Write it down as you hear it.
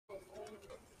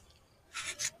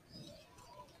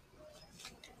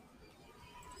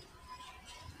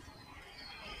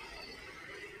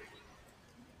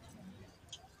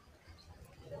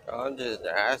I'm just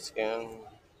asking.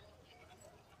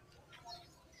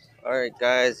 Alright,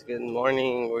 guys, good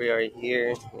morning. We are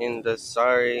here in the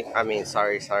sorry.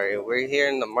 We're here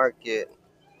in the market.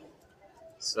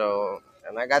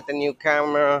 And I got the new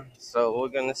camera, so we're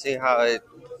gonna see how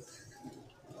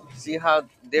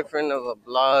different of a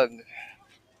vlog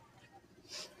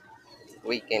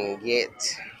we can get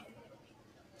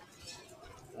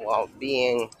while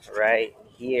being right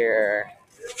here.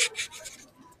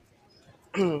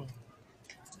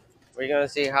 We're gonna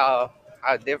see how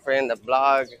different the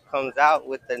vlog comes out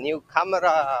with the new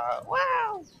camera.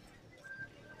 Wow!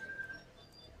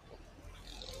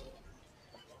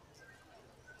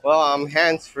 Well, I'm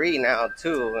hands free now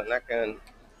too, and I can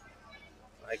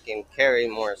carry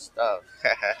more stuff.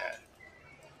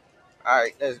 All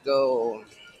right, let's go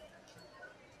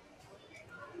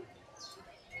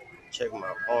check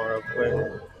my phone real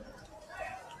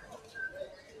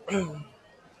quick.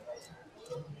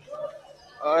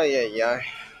 Oh yeah.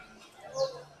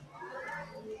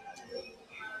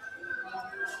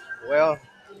 Well,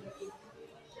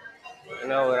 I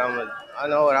know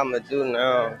what I'm gonna do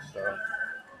now. So,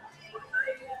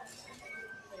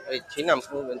 hey, China's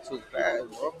moving too fast,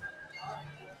 bro.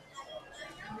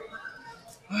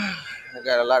 I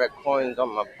got a lot of coins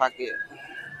on my pocket.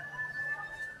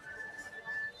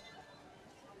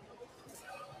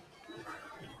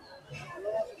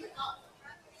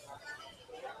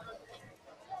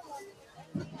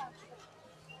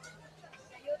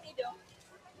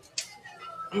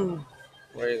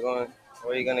 Where you going?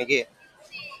 Where you gonna get?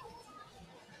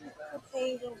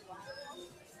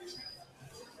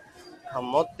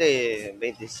 Camote,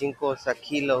 25 sa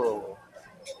kilo.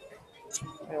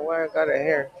 Man, why I got it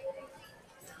here?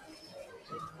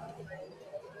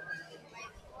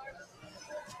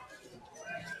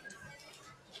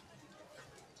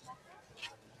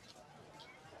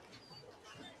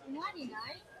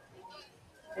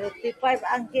 $55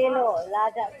 ang kilo,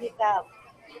 lada pick-up.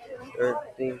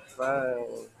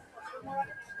 35.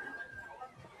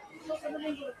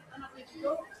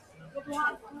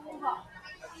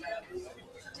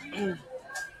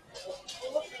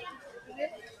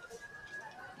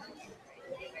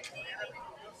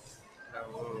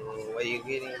 What you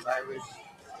getting, virus?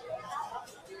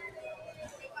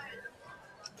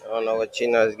 I don't know what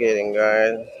China's getting,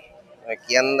 guys.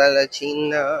 Aquí anda la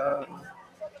China.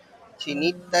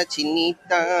 Chinita.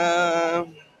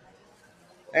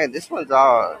 Hey, this one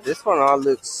all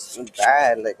looks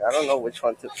bad. Like, I don't know which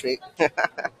one to pick.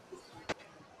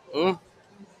 mm,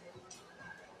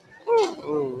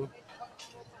 mm.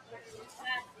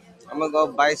 I'm gonna go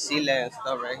buy sea and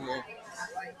stuff right here.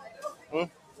 Mm,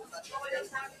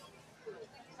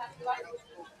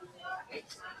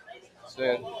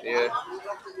 yeah.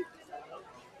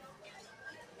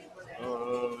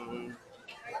 Um,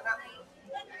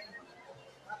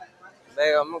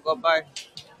 Babe, I'm gonna go buy.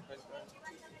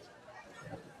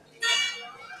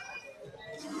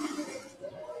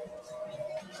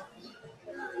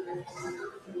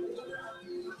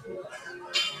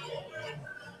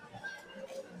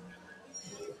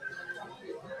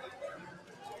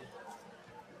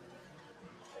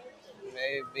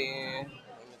 Maybe. Let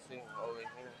me see over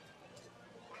here.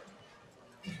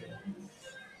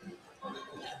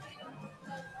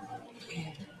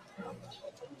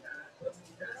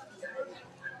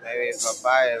 Maybe if I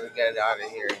buy it, we get it out of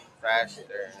here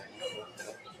faster.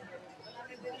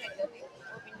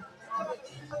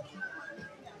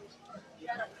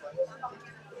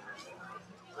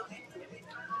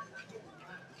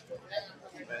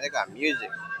 Man, they got music.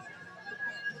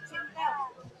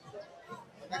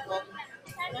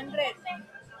 100.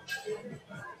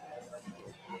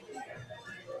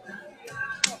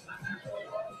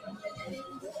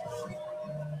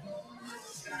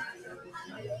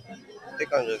 I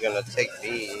think I'm just gonna take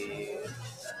these.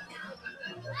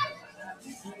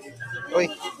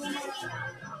 Wait,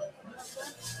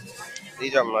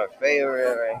 these are my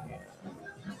favorite right here.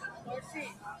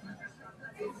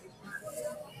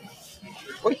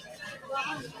 Uy,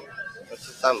 estos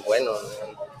están buenos,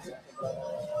 man.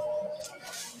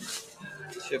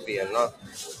 Should be enough.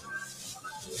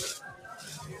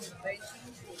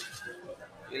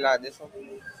 You like this one?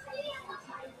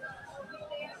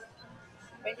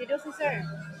 22 sir.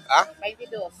 Ah?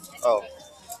 22. Oh,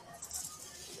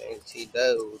 20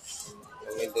 those.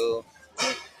 Let me do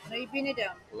No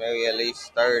ibinida. maybe at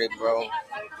least 30, bro.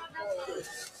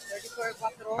 34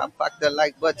 4. Tapak the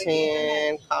like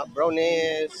button,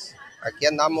 cabrones. Aquí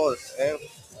andamos, eh.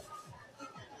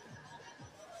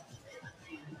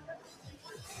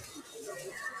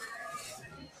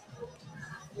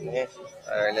 Yeah.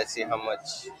 All right, let's see how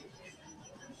much.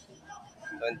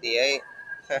 28.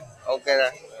 Okay na.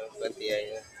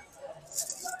 28.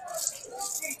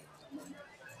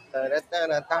 Pero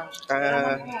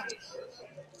man mo.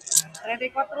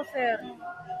 34, sir.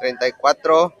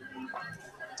 34.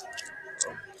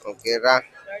 Okay ra.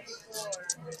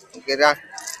 34. Okay ra.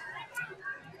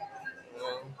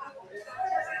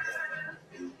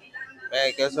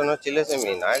 Que son unos chiles en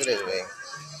vinagre, güey.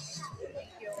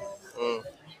 Thank you. Mm.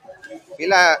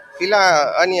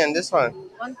 Pila onion, this one.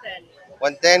 110.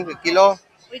 110 per kilo.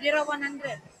 Pwede raw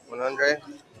 100. 100.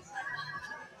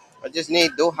 I just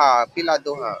need duha. Pila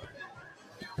duha.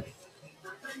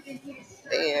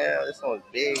 Damn, this one's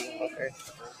big. Okay.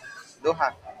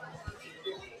 Duha.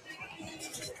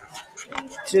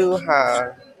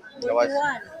 Duha. Lo voy a-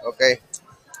 41. Okay.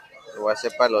 Lo voy a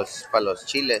hacer para los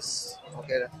chiles.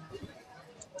 Okay.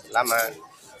 Lama.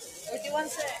 41,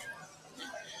 sir.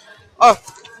 Oh,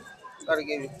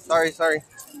 sorry, sorry.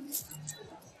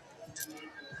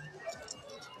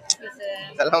 Yes, sir.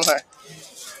 Salamat.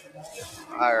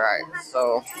 All right.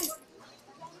 So,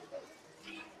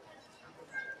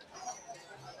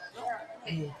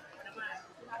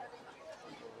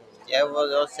 llevo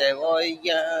dos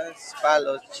cebollas para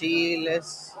los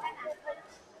chiles.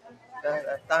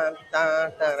 Ta-ra-tan,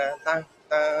 tan, ta-ra-tan,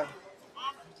 tan.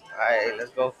 All right,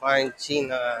 let's go find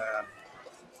China.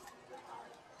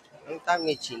 ¿Dónde está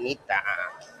mi chinita?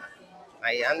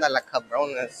 Ahí anda la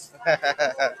cabronas.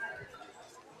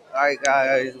 All right,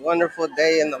 guys. Wonderful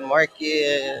day in the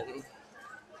market.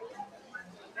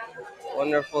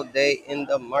 Wonderful day in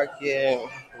the market.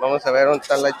 Vamos a ver dónde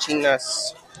están las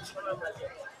chinas.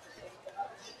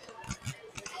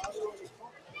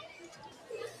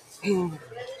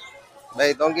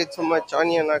 Hey, don't get too much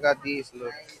onion. I got these.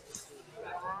 Look.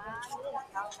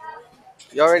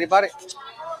 You already bought it?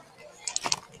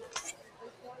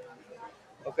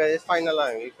 Okay, it's fine the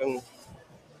line. You can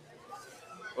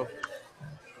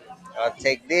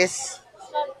take this.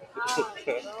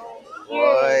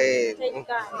 Boy,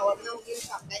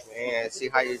 man, see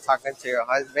how you're talking to your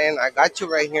husband? I got you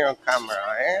right here on camera,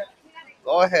 eh?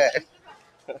 Go ahead.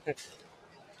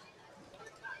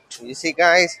 You see,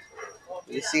 guys?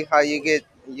 You see how you get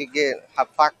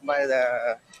hapak by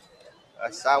the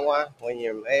asawa when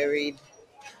you're married?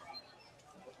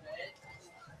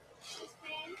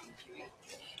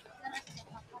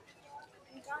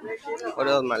 What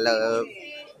else, my love?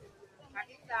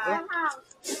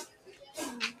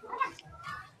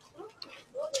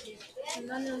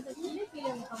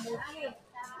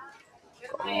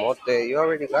 Kamote. You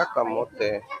already got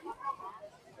kamote.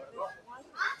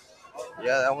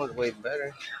 Yeah, that one's way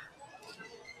better.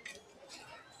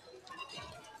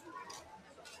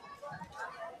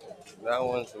 That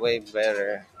one's way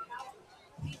better.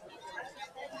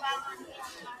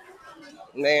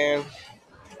 Man,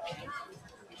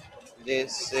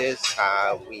 this is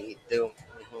how we do.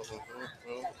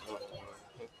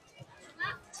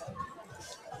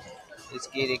 Let's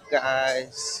get it,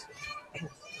 guys.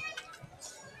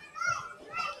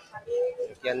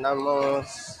 Aquí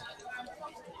andamos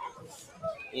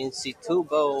in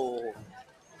Situbo.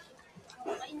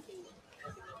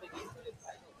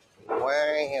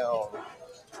 Wow.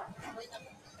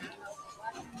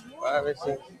 A ver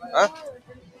si. Ah,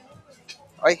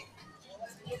 ay.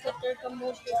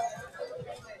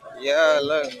 Yeah,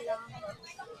 look.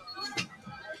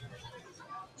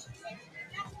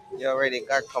 You already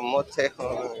got kamote.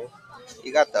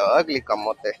 You got the ugly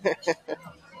kamote.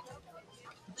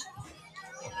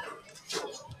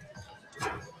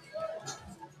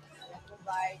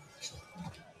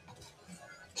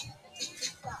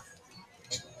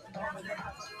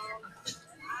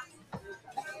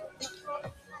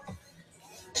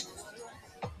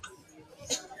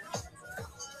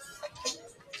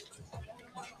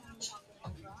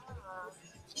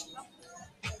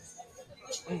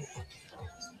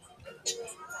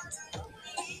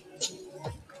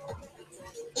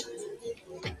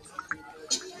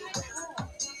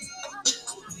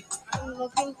 I'm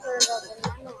looking for the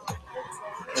banana.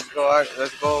 Let's go out.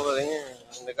 Let's go over here.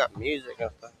 They got music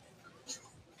and stuff.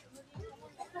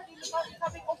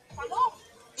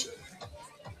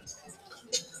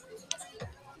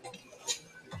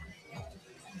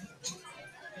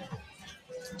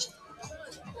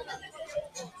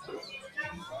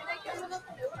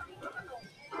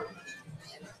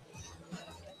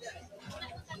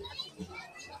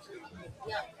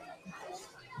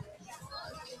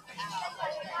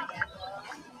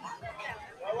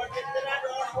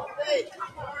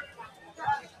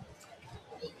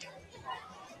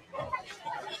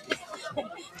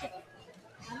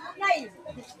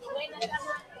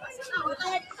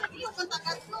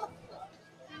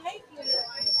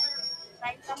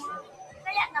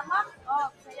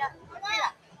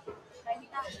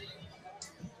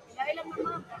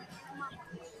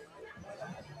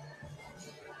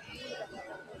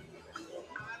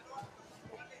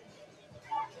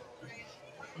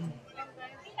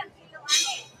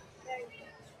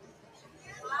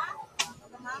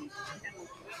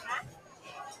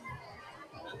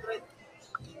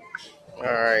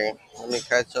 Alright, let me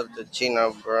catch up to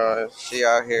Chino, bro. She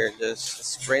out here just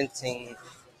sprinting.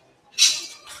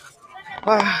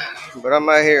 But I'm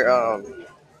out here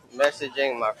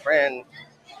messaging my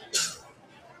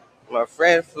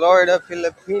friend Florida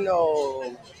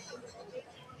Filipino.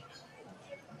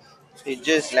 He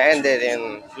just landed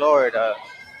in Florida.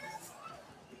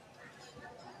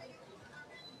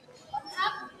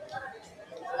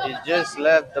 He just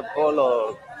left the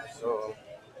polo. So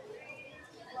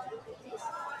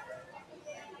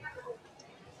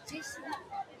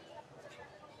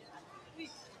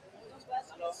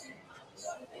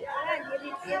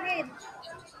Girit-girit.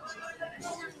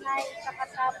 Nay,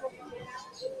 kakasabog.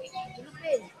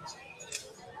 Lupin.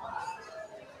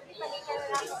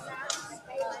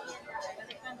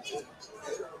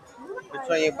 which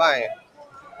one you buying?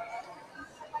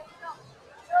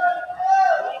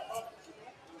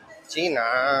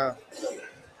 China.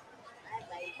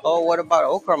 Oh, what about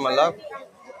okra, my love?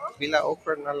 Pila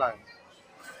okra na lang.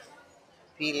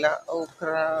 Pila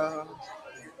okra.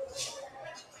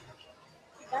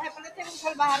 Dahil pala tayo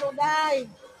salbaharo, dahil.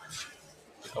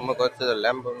 I'm gonna go to the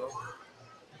Lambo. No?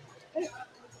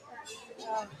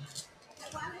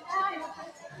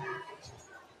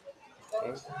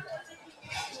 Hmm?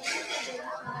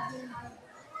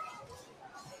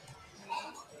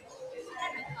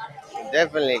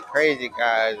 Definitely crazy,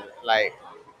 guys. Like,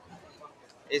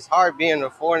 it's hard being a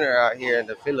foreigner out here in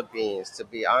the Philippines, to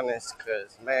be honest,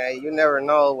 because, man, you never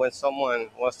know when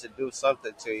someone wants to do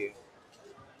something to you.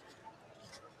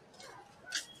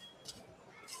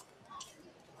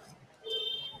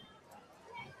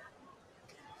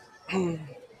 I'm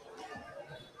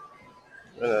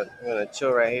gonna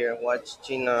chill right here and watch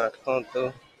China come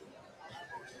through.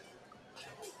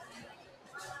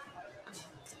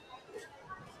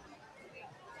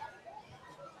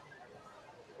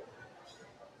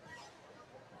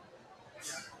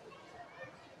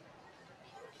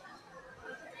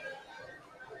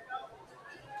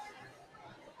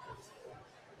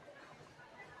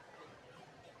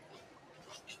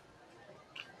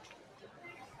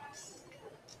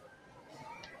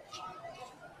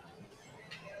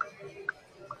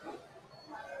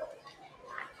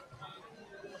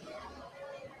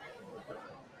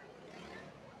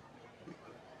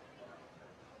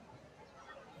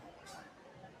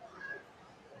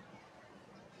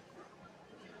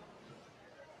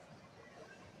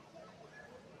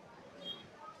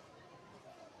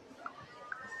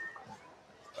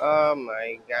 Oh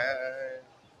my god.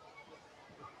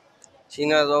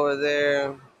 China's over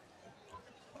there.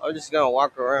 I'm just gonna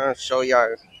walk around, show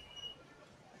y'all.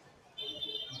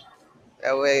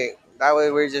 That way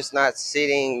we're just not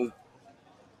sitting,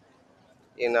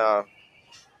 you know,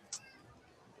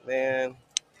 man.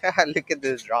 Look at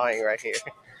this drawing right here.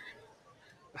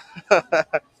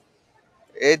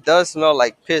 It does smell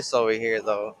like piss over here,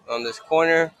 though. On this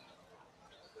corner,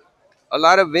 a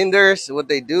lot of vendors, what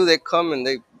they do, they come and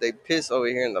they piss over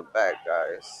here in the back,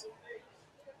 guys.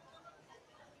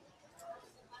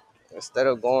 Instead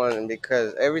of going,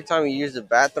 because every time you use the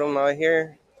bathroom out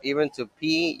here, even to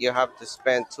pee, you have to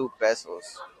spend 2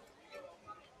 pesos.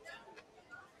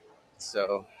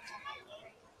 So,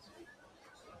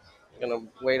 I'm gonna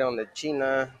wait on the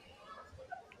China.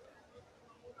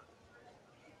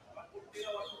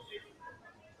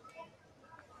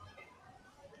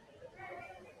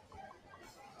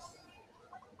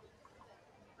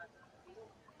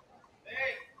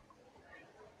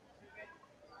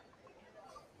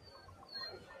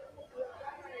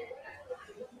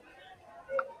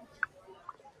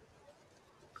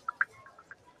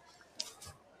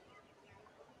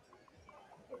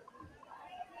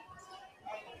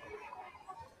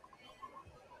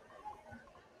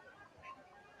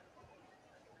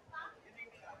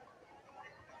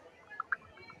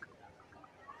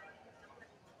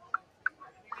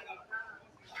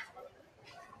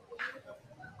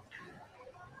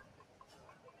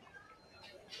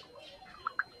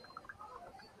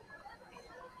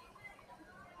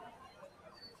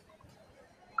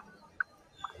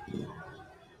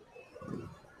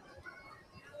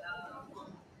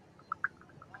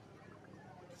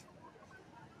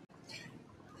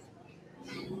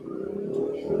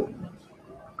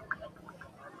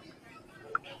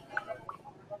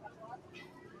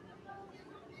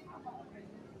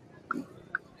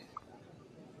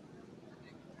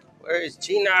 Where is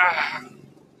China?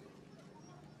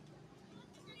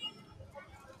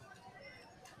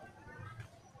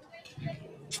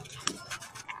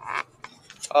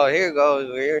 Oh, here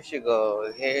goes. Here she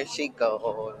goes. Here she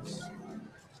goes.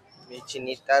 Mi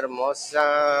chinita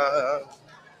hermosa.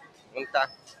 Punta.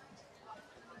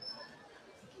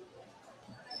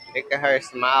 Look at her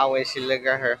smile when she look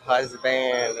at her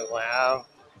husband. Wow.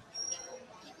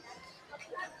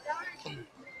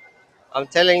 I'm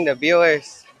telling the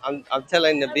viewers. I'm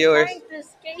telling the I'm viewers. trying to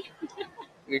escape.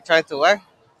 You're trying to what?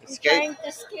 I'm Escape? trying to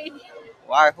escape.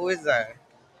 Why? Who is that?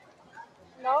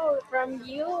 No, from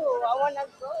you. I wanna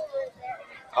go over there.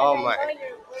 And Oh I my. know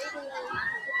you're waiting.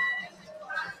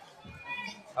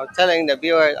 I'm telling the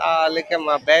viewers, oh, look at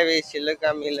my baby. She look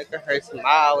at me, look at her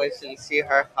smile when she see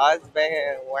her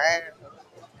husband. Wow.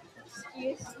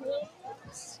 Excuse me.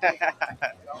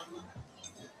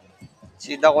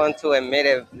 She don't want to admit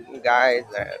it, guys.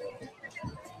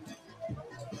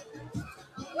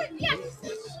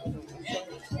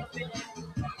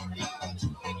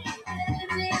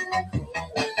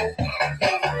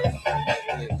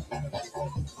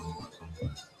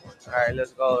 All right,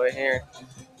 let's go over here.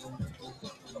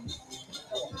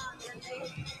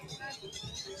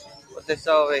 What's this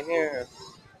over here?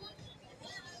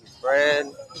 Bread.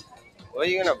 What are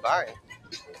you gonna buy?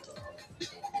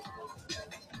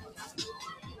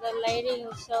 The lady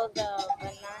who sold the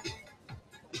banana.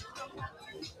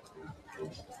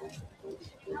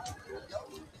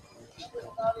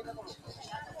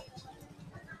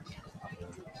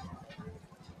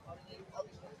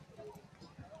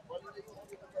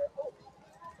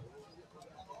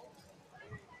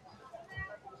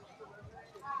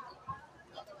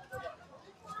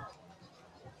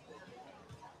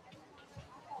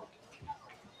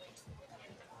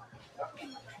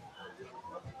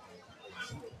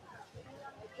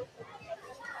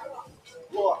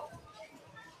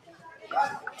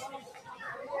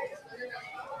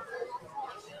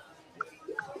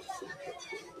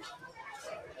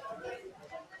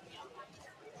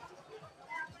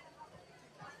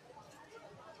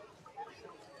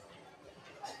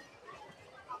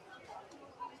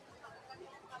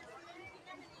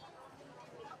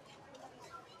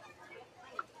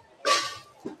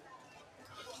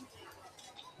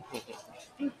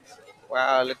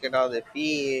 Wow, look at all the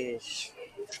fish.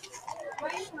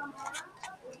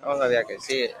 I don't know if I can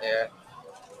see it. Yeah.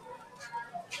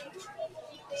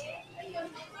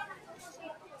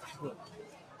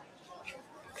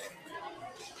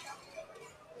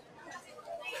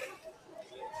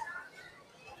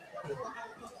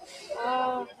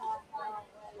 Oh,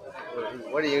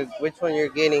 What are you? Which one you're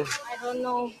getting? I don't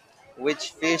know.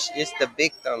 Which fish is the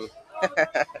victim?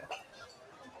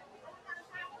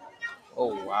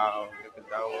 Oh wow, look at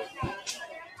that one.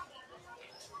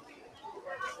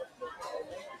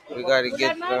 We gotta Good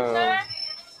get naman, sir.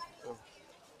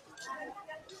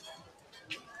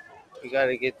 we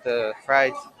gotta get the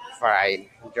fried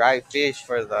dry fish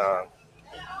for the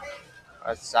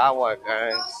asawa,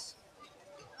 guys.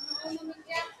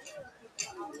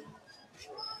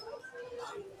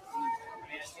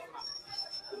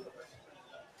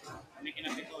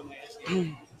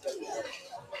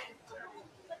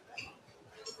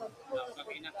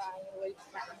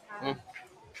 Hmm,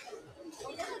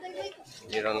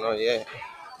 you don't know yet.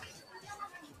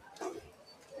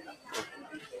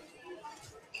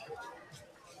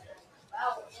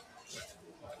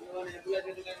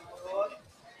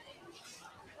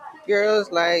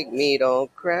 Girls like me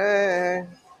don't cry.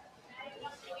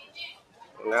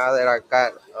 Now that I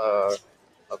got a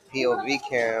POV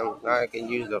cam, now I can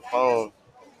use the phone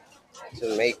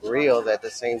to make reels at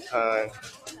the same time.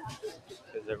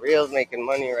 Because the reels making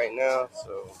money right now.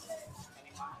 So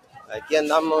aquí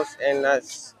andamos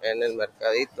en el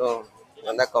mercadito.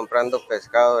 Anda comprando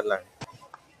pescado la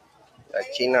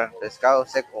china, pescado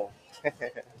seco.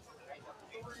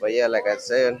 But yeah, like I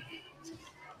said,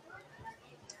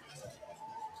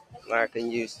 now I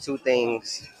can use two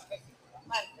things.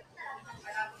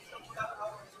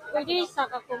 Pwede sa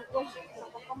kakungkong.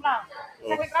 Kakungkong.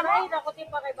 Mm. Ay, ako din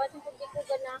pa kay Basin kung di ko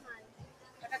ganahan.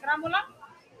 Katagramo lang?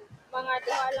 Mga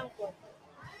duha lang po.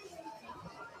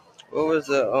 What was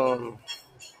the